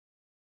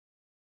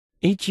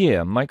Each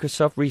year,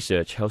 Microsoft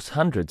Research hosts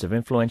hundreds of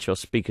influential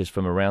speakers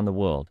from around the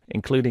world,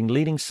 including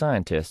leading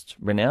scientists,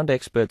 renowned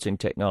experts in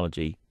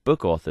technology,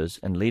 book authors,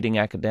 and leading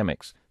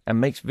academics,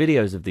 and makes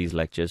videos of these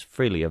lectures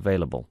freely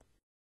available.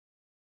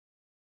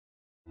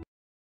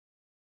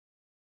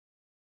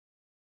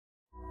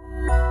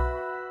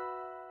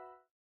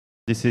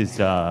 This is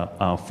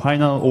our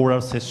final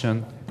oral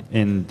session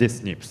in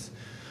this NIPS.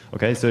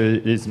 Okay, so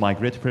it is my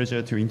great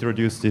pleasure to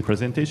introduce the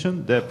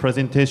presentation. The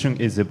presentation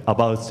is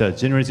about the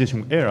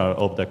generalization error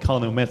of the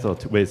kernel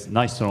method with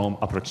Nyström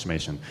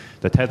approximation.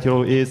 The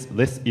title is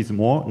Less is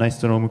More,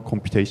 Nyström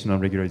Computational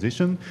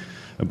Regularization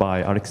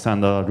by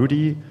Alexander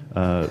Rudi,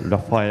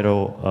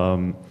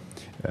 Raffaello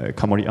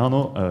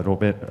Camoriano,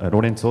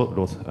 Lorenzo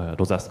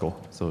Rosasco.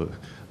 So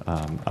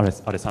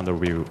Alessandro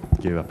will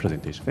give a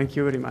presentation. Thank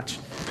you very much.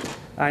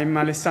 I'm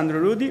Alessandro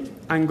Rudi.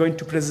 I'm going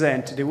to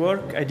present the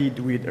work I did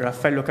with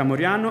Raffaello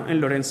Camoriano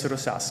and Lorenzo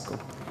Rosasco.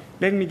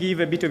 Let me give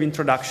a bit of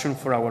introduction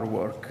for our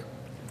work.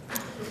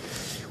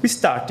 We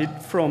started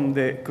from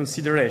the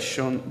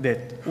consideration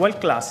that while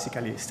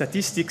classically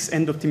statistics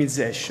and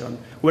optimization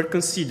were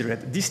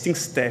considered distinct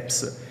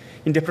steps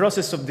in the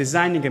process of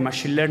designing a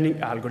machine learning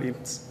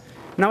algorithms,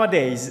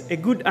 nowadays a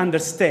good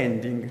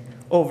understanding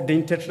of the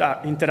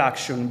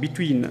interaction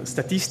between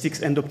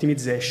statistics and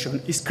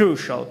optimization is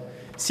crucial,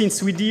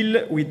 since we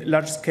deal with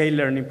large-scale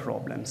learning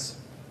problems.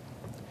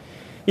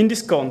 In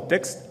this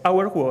context,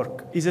 our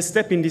work is a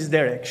step in this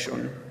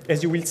direction,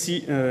 as you will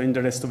see in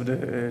the rest of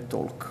the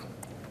talk.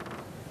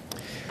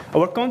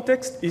 Our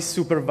context is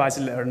supervised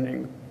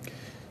learning.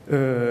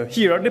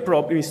 Here, the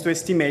problem is to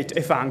estimate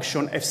a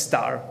function f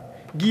star,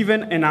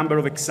 given a number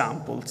of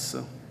examples.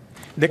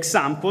 The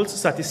examples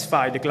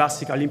satisfy the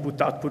classical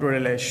input-output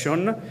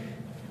relation.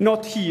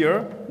 Note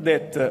here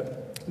that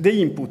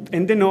the input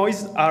and the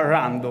noise are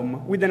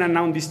random with an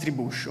unknown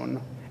distribution,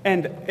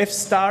 and f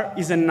star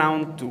is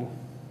unknown too.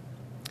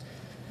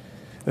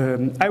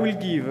 I will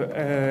give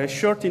a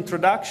short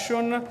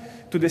introduction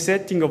to the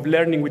setting of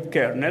learning with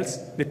kernels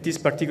that is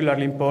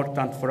particularly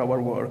important for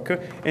our work,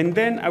 and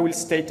then I will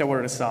state our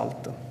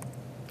result.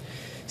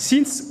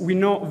 Since we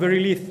know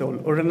very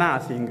little or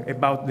nothing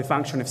about the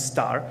function f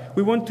star,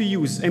 we want to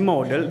use a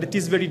model that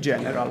is very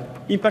general,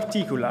 in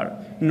particular,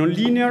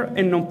 nonlinear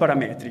and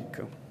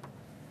non-parametric.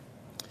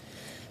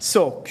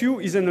 So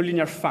Q is a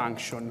nonlinear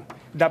function.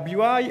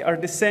 Wi are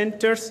the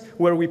centers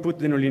where we put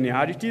the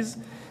nonlinearities.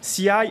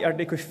 Ci are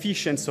the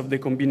coefficients of the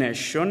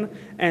combination.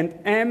 And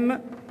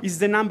M is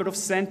the number of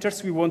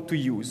centers we want to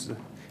use.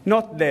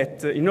 Note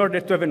that in order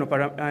to have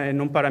a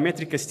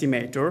non-parametric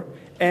estimator,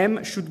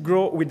 M should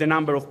grow with the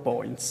number of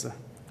points.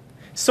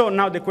 So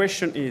now the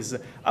question is,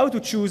 how to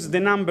choose the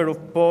number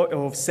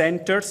of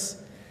centers,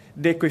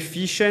 the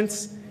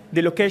coefficients,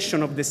 the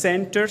location of the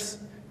centers,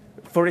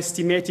 for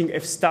estimating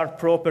f star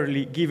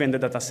properly given the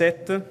data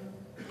set?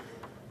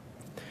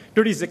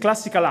 There is a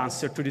classical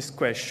answer to this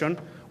question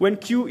when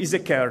Q is a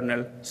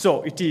kernel,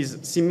 so it is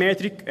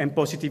symmetric and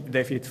positive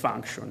definite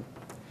function.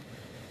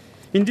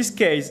 In this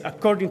case,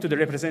 according to the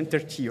representer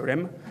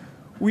theorem,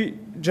 we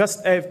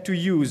just have to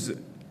use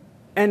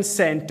n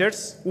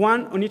centers,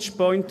 one on each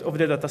point of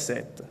the data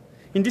set.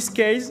 In this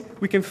case,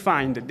 we can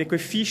find the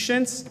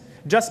coefficients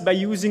just by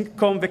using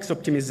convex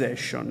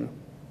optimization.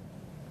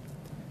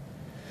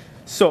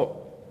 So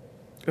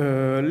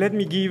let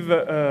me give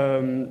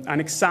an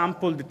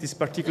example that is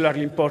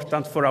particularly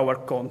important for our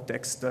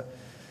context,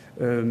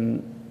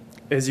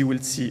 as you will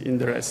see in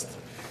the rest.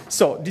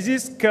 So this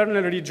is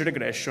kernel ridge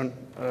regression,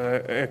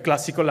 a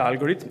classical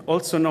algorithm,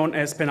 also known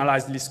as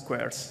penalized least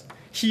squares.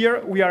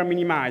 Here we are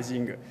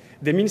minimizing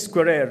the mean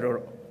square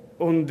error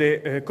on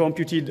the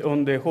computed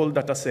on the whole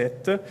data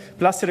set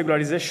plus a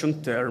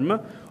regularization term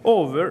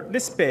over the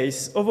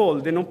space of all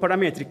the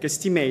non-parametric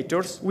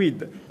estimators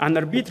with an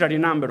arbitrary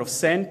number of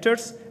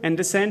centers and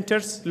the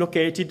centers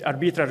located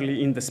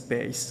arbitrarily in the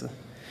space.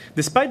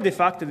 Despite the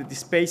fact that the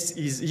space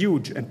is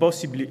huge and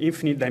possibly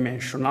infinite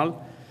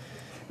dimensional,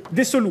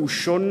 the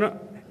solution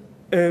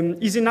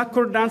is in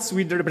accordance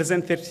with the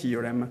representer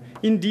theorem.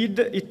 Indeed,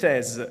 it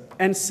has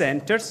n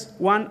centers,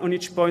 one on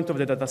each point of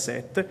the data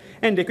set,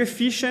 and the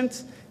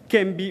coefficients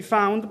can be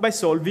found by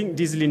solving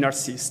this linear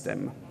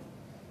system.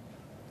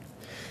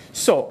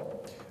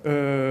 So,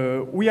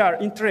 we are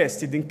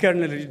interested in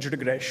kernel ridge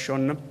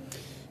regression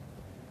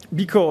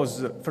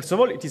because, first of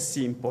all, it is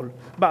simple,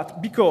 but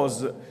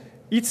because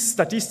its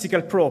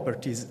statistical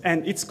properties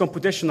and its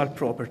computational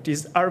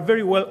properties are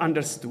very well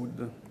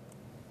understood.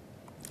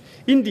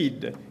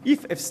 Indeed,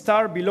 if f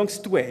star belongs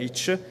to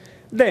H,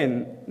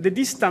 then the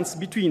distance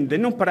between the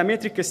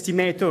non-parametric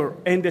estimator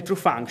and the true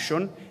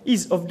function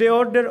is of the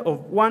order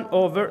of 1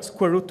 over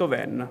square root of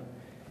n,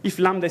 if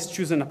lambda is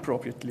chosen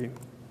appropriately.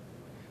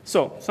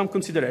 So, some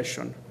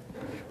consideration.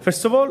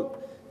 First of all,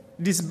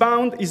 this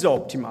bound is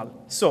optimal,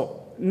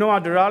 so no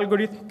other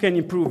algorithm can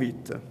improve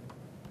it.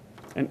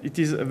 And it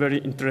is a very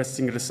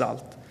interesting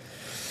result.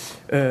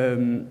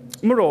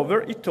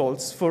 Moreover, it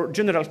holds for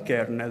general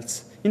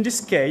kernels. In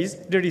this case,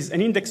 there is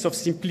an index of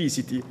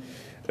simplicity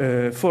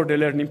for the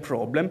learning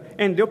problem,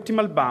 and the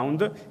optimal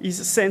bound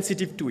is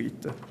sensitive to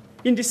it.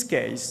 In this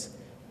case,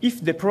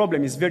 if the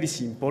problem is very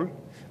simple,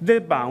 the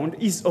bound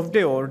is of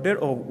the order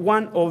of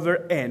 1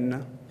 over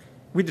n,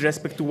 with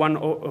respect to 1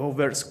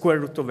 over square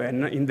root of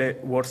n in the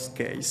worst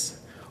case.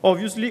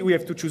 Obviously, we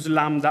have to choose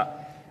lambda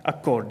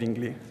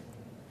accordingly.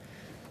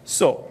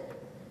 So,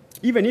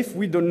 even if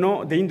we don't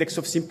know the index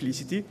of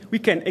simplicity, we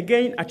can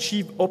again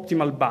achieve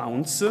optimal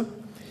bounds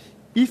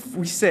if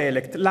we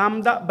select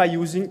lambda by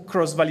using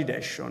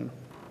cross-validation.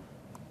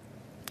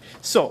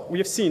 So, we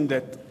have seen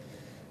that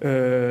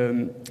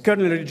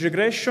kernel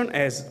regression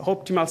has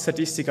optimal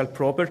statistical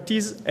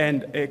properties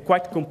and a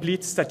quite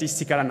complete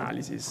statistical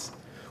analysis.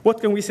 What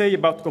can we say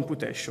about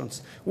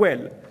computations?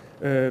 Well,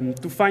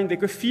 to find the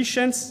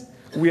coefficients,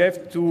 we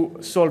have to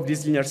solve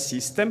this linear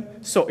system.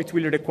 So it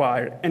will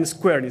require n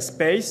squared in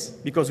space,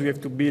 because we have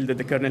to build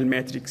the kernel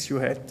matrix you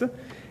had,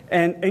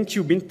 and n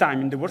cubed in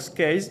time in the worst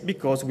case,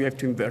 because we have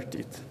to invert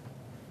it.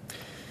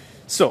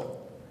 So,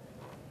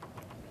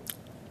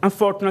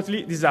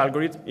 unfortunately, this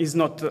algorithm is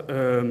not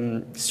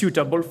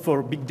suitable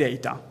for big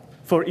data,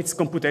 for its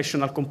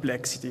computational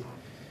complexity,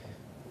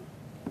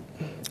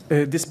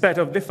 despite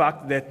of the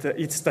fact that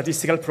its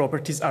statistical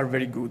properties are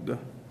very good.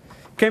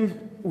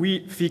 Can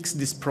we fix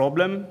this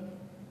problem?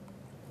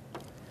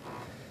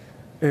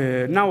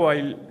 Now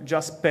I'll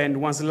just spend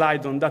one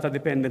slide on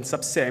data-dependent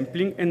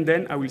subsampling, and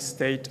then I will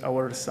state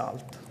our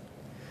result.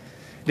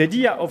 The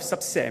idea of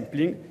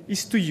subsampling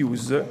is to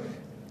use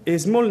a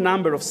small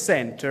number of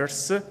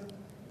centers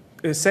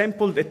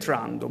sampled at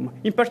random.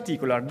 In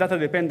particular,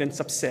 data-dependent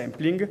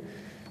subsampling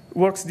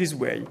works this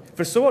way.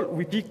 First of all,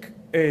 we pick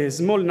a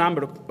small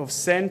number of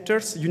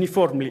centers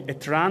uniformly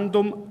at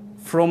random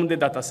from the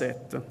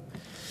dataset.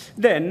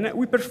 Then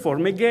we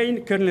perform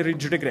again kernel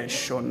ridge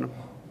regression.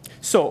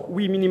 So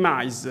we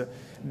minimize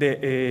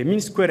the mean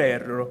square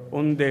error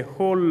on the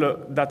whole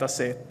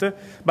dataset,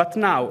 but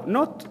now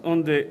not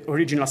on the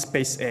original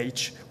space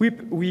H. We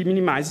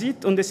minimize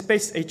it on the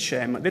space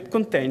HM that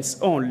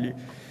contains only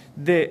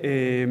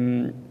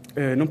the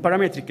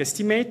non-parametric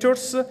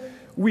estimators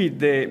with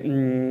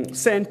the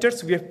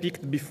centers we have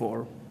picked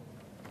before.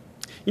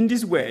 In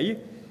this way,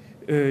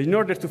 in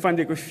order to find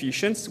the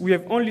coefficients, we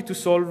have only to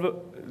solve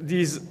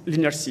this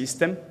linear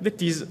system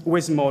that is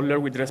way smaller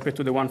with respect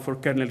to the one for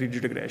kernel ridge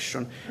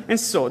regression. And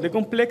so the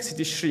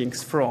complexity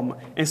shrinks from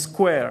n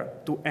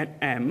squared to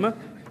nm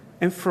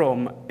and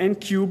from n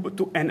cubed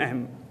to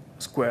nm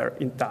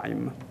squared in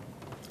time.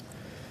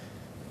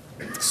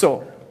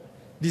 So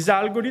this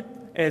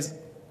algorithm has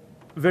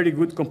very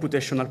good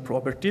computational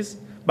properties,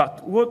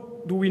 but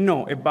what do we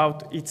know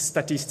about its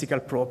statistical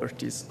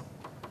properties?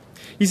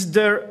 Is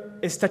there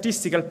a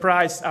statistical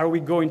price are we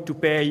going to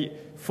pay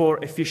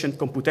for efficient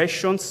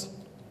computations?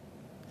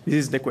 This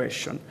is the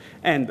question.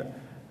 And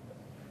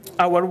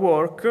our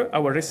work,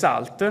 our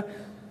result,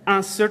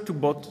 answer to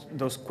both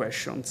those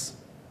questions.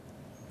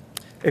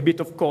 A bit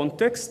of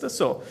context.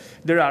 So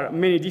there are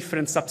many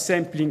different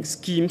subsampling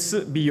schemes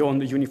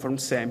beyond uniform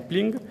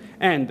sampling.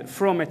 And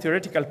from a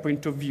theoretical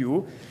point of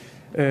view,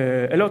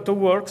 a lot of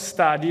work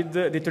studied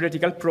the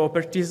theoretical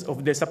properties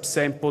of the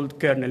subsampled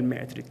kernel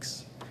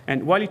matrix.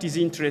 And while it is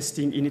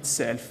interesting in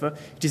itself,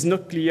 it is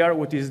not clear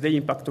what is the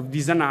impact of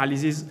this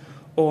analysis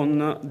on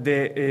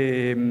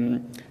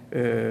the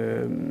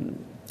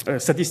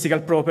statistical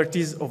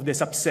properties of the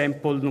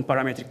subsampled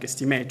non-parametric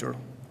estimator.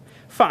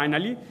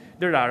 Finally,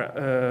 there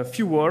are a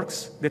few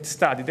works that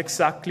studied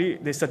exactly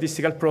the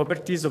statistical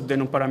properties of the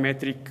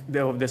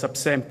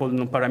subsampled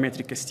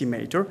non-parametric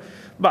estimator,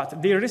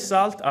 but their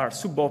results are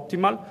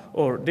suboptimal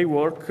or they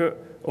work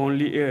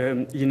only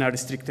in a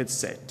restricted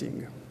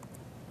setting.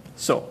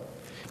 So,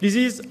 this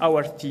is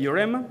our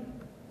theorem.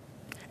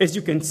 As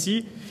you can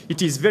see,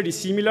 it is very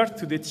similar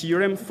to the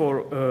theorem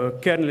for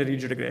kernel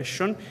ridge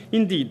regression.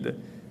 Indeed,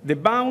 the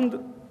bound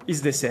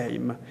is the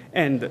same,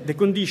 and the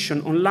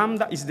condition on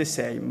lambda is the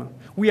same.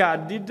 We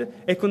added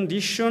a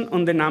condition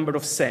on the number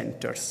of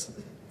centers.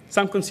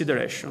 Some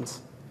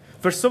considerations.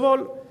 First of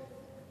all,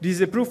 this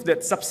is a proof that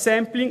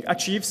subsampling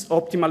achieves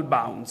optimal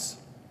bounds,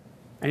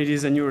 and it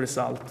is a new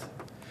result.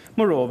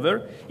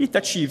 Moreover, it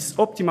achieves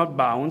optimal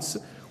bounds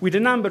with a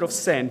number of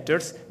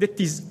centers that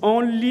is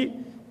only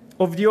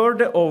of the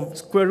order of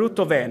square root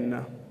of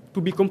n, to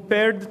be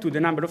compared to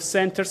the number of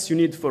centers you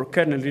need for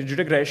kernel ridge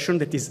regression,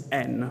 that is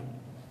n.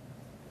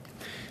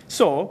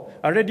 So,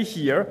 already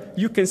here,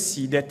 you can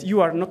see that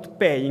you are not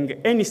paying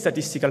any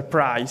statistical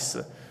price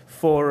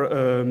for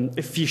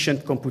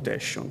efficient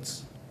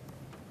computations.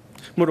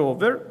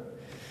 Moreover,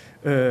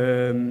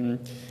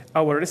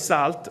 our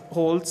result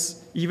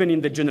holds even in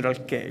the general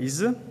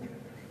case,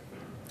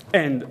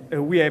 and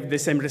we have the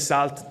same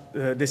result,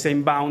 the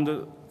same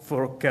bound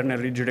for kernel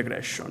ridge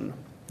regression.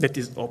 That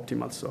is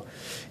optimal. So,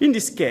 in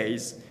this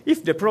case,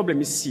 if the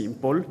problem is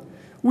simple,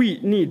 we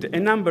need a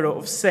number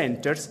of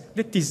centers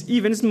that is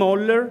even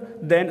smaller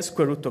than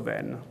square root of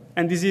n.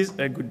 And this is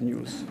good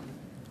news.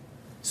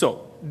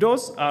 So,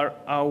 those are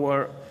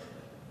our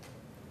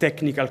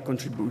technical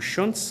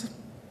contributions.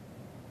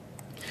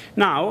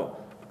 Now,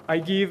 I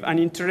give an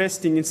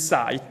interesting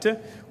insight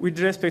with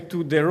respect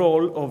to the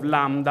role of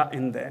lambda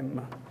and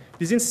m.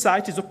 This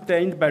insight is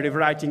obtained by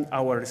rewriting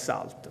our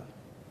result.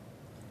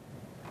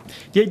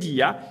 The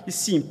idea is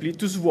simply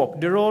to swap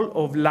the role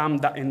of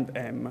lambda and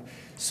m.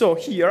 So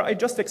here I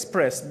just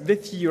expressed the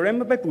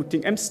theorem by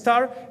putting m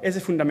star as a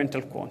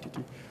fundamental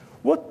quantity.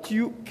 What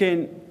you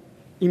can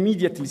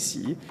immediately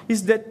see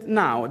is that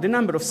now the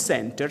number of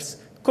centers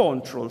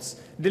controls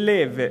the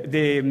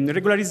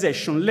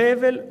regularization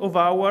level of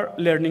our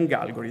learning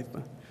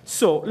algorithm.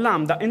 So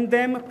lambda and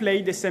m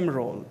play the same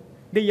role.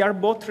 They are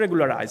both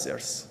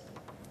regularizers.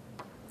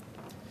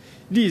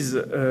 This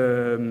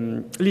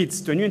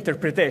leads to a new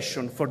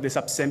interpretation for the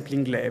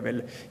subsampling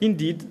level.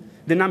 Indeed,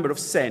 the number of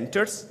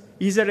centers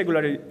is a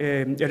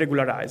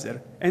regularizer,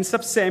 and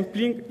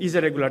subsampling is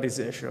a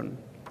regularization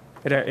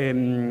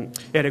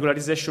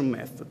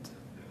method.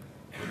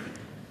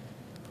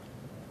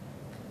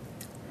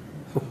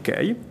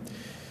 Okay,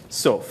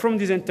 so from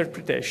this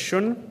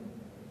interpretation,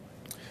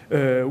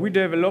 we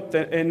developed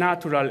a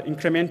natural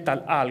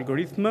incremental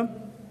algorithm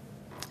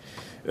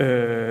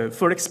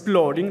for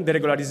exploring the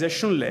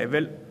regularization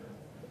level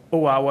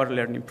of our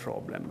learning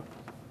problem.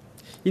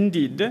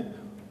 Indeed,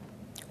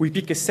 we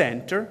pick a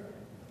center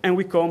and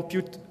we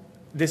compute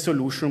the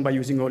solution by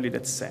using only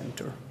that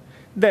center.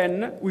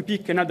 Then we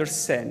pick another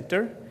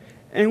center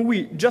and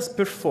we just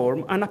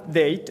perform an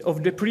update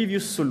of the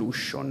previous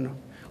solution.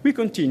 We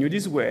continue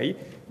this way,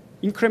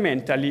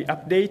 incrementally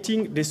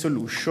updating the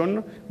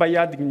solution by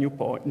adding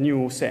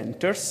new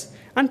centers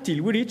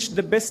until we reach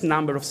the best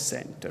number of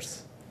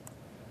centers.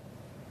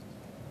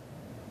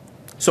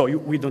 So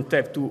we don't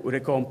have to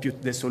recompute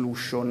the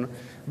solution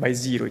by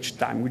 0 each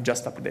time. We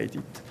just update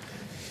it.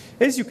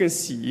 As you can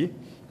see,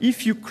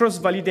 if you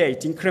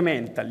cross-validate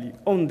incrementally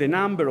on the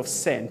number of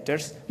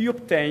centers, you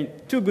obtain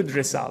two good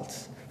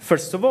results.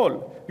 First of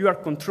all, you are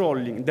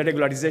controlling the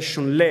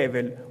regularization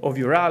level of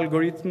your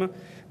algorithm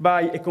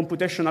by a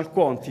computational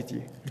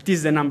quantity. It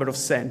is the number of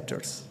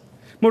centers.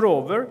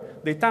 Moreover,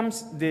 the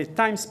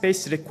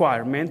time-space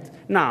requirement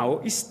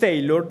now is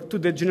tailored to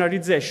the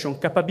generalization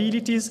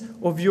capabilities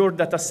of your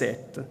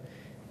dataset.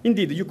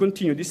 Indeed, you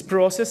continue this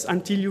process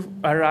until you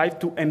arrive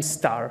to m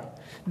star.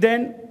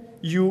 Then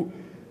you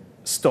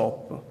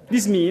stop.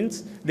 This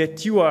means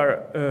that you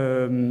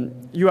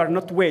are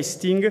not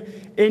wasting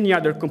any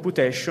other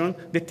computation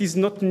that is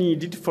not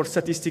needed for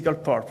statistical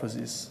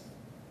purposes.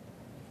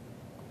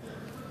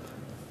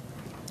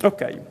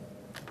 Okay.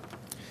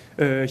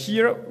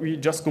 Here, we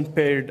just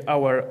compared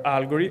our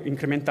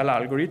incremental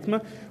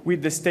algorithm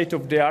with the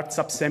state-of-the-art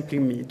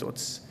subsampling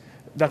methods,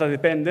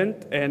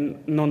 data-dependent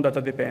and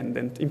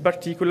non-data-dependent, in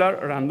particular,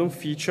 random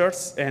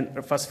features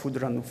and fast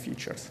food random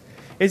features.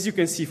 As you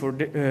can see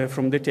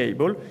from the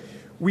table,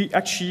 we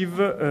achieve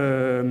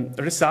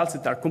results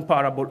that are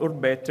comparable or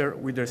better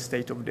with the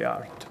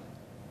state-of-the-art.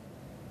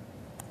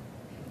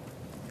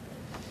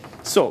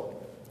 So,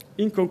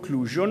 in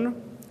conclusion,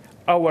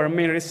 our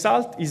main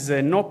result is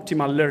an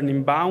optimal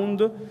learning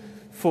bound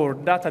for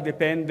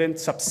data-dependent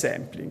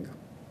subsampling.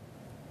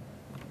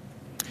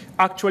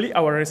 Actually,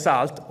 our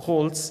result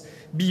holds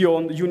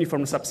beyond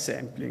uniform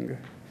subsampling.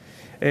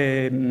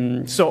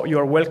 So you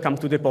are welcome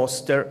to the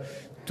poster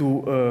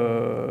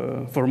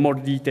for more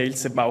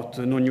details about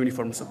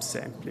non-uniform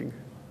subsampling.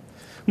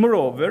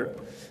 Moreover,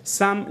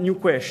 some new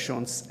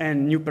questions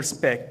and new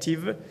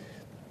perspectives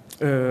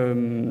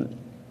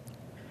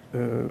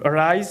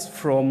arise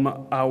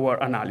from our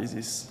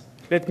analysis.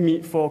 Let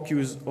me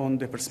focus on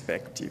the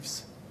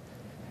perspectives.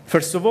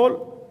 First of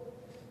all,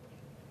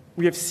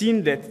 we have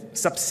seen that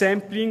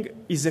subsampling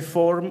is a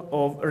form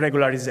of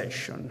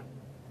regularization,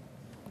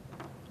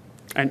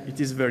 and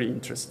it is very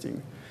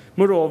interesting.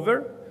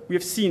 Moreover, we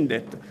have seen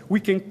that we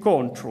can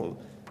control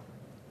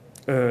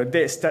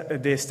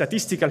the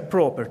statistical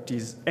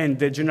properties and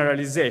the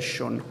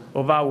generalization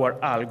of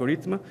our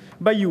algorithm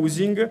by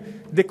using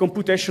the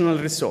computational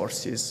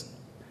resources.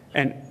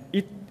 And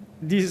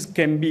this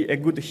can be a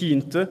good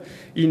hint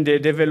in the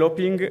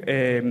developing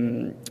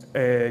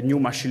new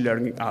machine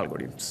learning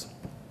algorithms.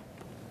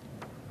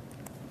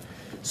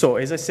 So,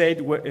 as I said,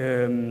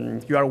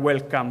 you are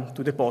welcome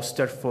to the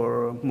poster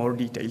for more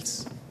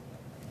details.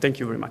 Thank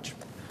you very much.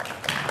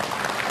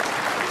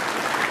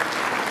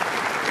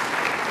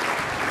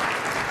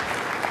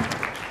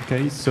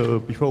 Okay, so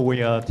before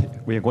we are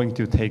going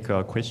to take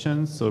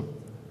questions, so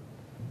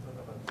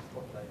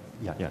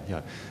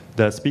yeah.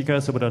 The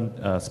speakers of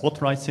the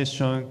spotlight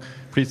session,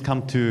 please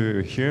come to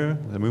here,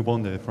 move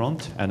on the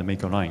front, and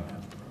make a line.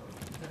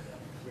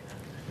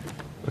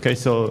 Okay,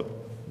 so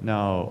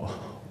now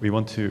we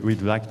want to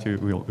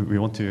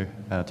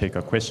take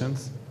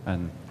questions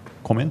and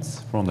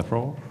comments from the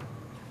floor.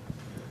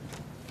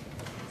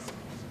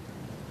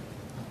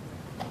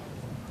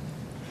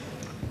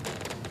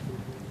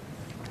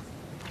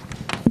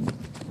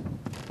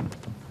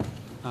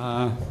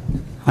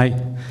 Hi.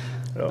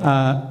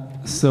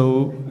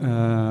 So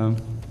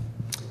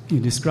you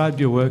described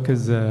your work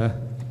as a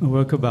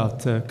work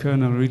about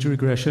kernel ridge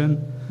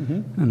regression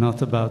and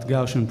not about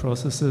Gaussian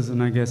processes,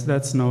 and I guess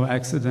that's no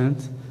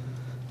accident,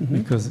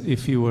 because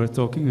if you were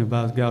talking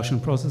about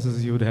Gaussian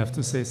processes, you would have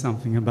to say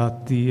something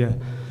about the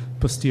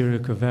posterior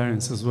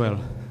covariance as well.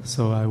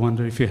 So I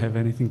wonder if you have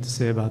anything to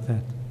say about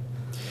that.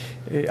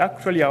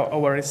 Actually,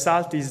 our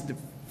result is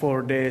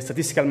for the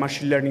statistical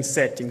machine learning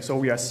setting, so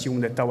we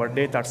assume that our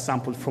data are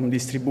sampled from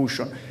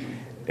distribution,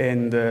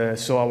 and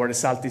so our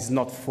result is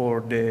not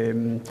for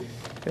the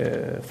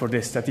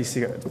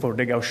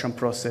Gaussian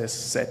process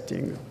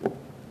setting.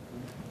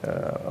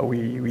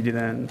 We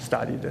didn't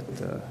study that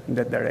in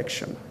that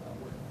direction.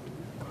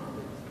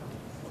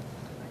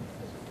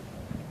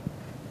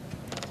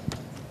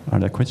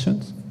 Other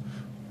questions?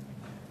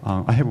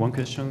 I have one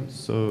question.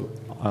 So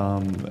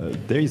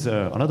there is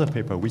another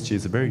paper which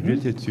is very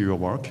related to your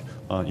work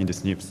in the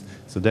SNPs.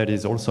 So that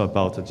is also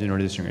about the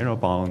generalization error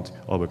bound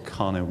of a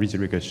kernel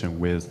regression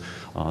with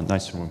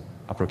Nyström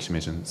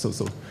approximation.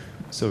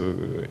 So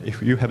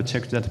if you have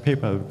checked that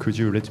paper, could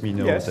you let me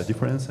know the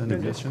difference and the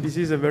relation? This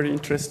is a very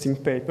interesting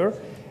paper,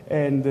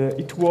 and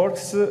it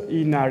works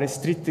in a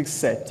restricted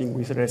setting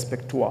with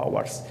respect to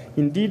ours.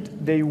 Indeed,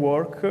 they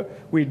work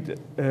with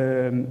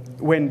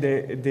when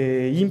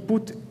the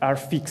input are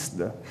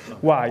fixed,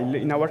 while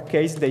in our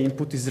case the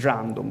input is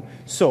random.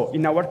 So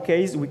in our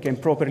case, we can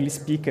properly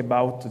speak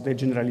about the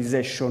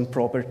generalization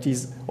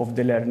properties of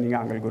the learning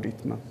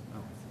algorithm.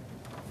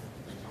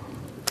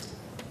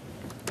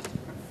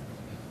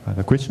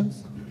 Other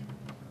questions?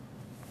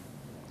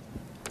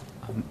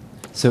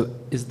 So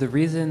is the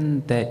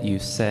reason that you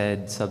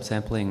said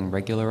subsampling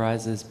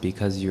regularizes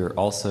because you're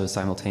also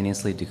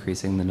simultaneously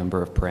decreasing the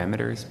number of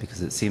parameters?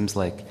 Because it seems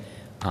like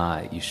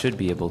you should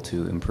be able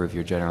to improve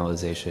your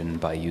generalization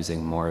by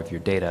using more of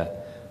your data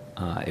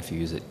if you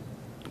use it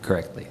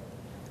correctly.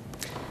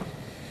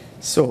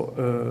 So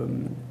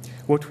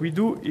what we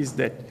do is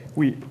that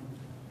we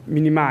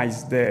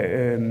minimize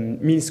the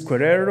mean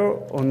square error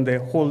on the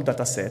whole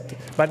data set.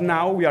 But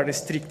now we are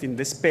restricting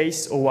the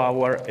space of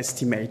our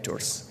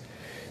estimators.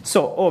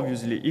 So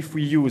obviously, if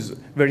we use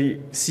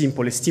very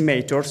simple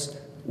estimators,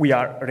 we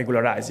are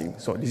regularizing.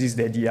 So this is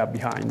the idea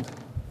behind.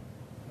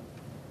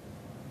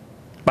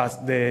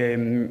 But the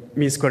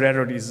mean square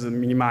error is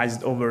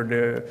minimized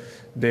over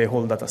the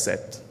whole data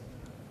set.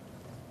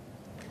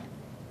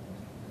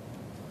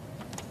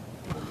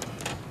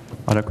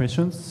 Other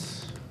questions?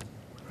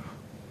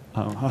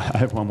 I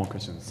have one more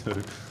question. So,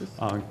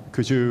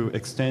 could you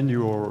extend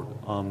your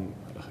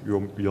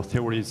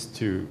theories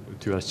to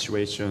a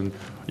situation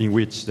in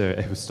which the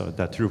f star,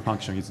 the true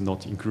function, is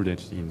not included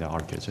in the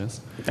RKHS?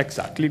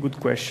 Exactly, good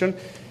question.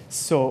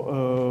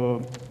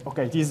 So,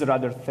 okay, it is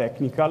rather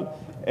technical,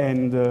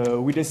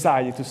 and we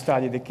decided to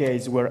study the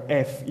case where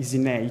f is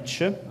in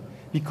H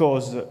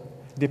because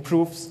the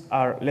proofs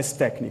are less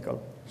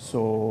technical.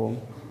 So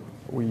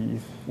we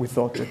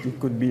thought that it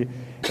could be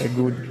a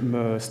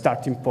good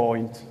starting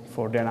point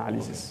for the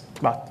analysis,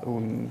 but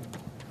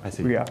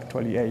we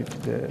actually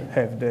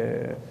have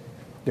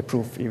the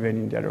proof even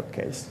in the other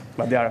case,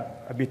 but they are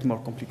a bit more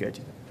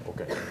complicated.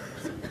 Okay.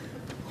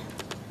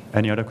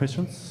 Any other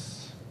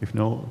questions? If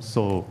no,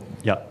 so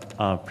yeah,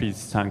 please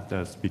thank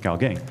the speaker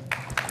again.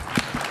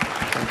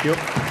 Thank you.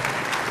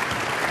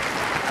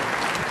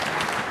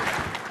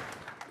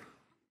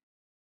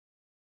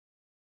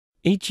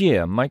 Each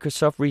year,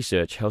 Microsoft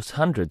Research hosts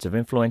hundreds of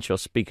influential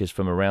speakers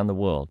from around the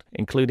world,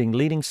 including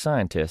leading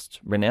scientists,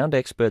 renowned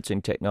experts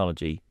in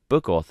technology,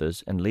 book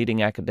authors, and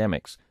leading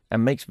academics,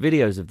 and makes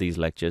videos of these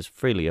lectures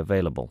freely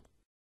available.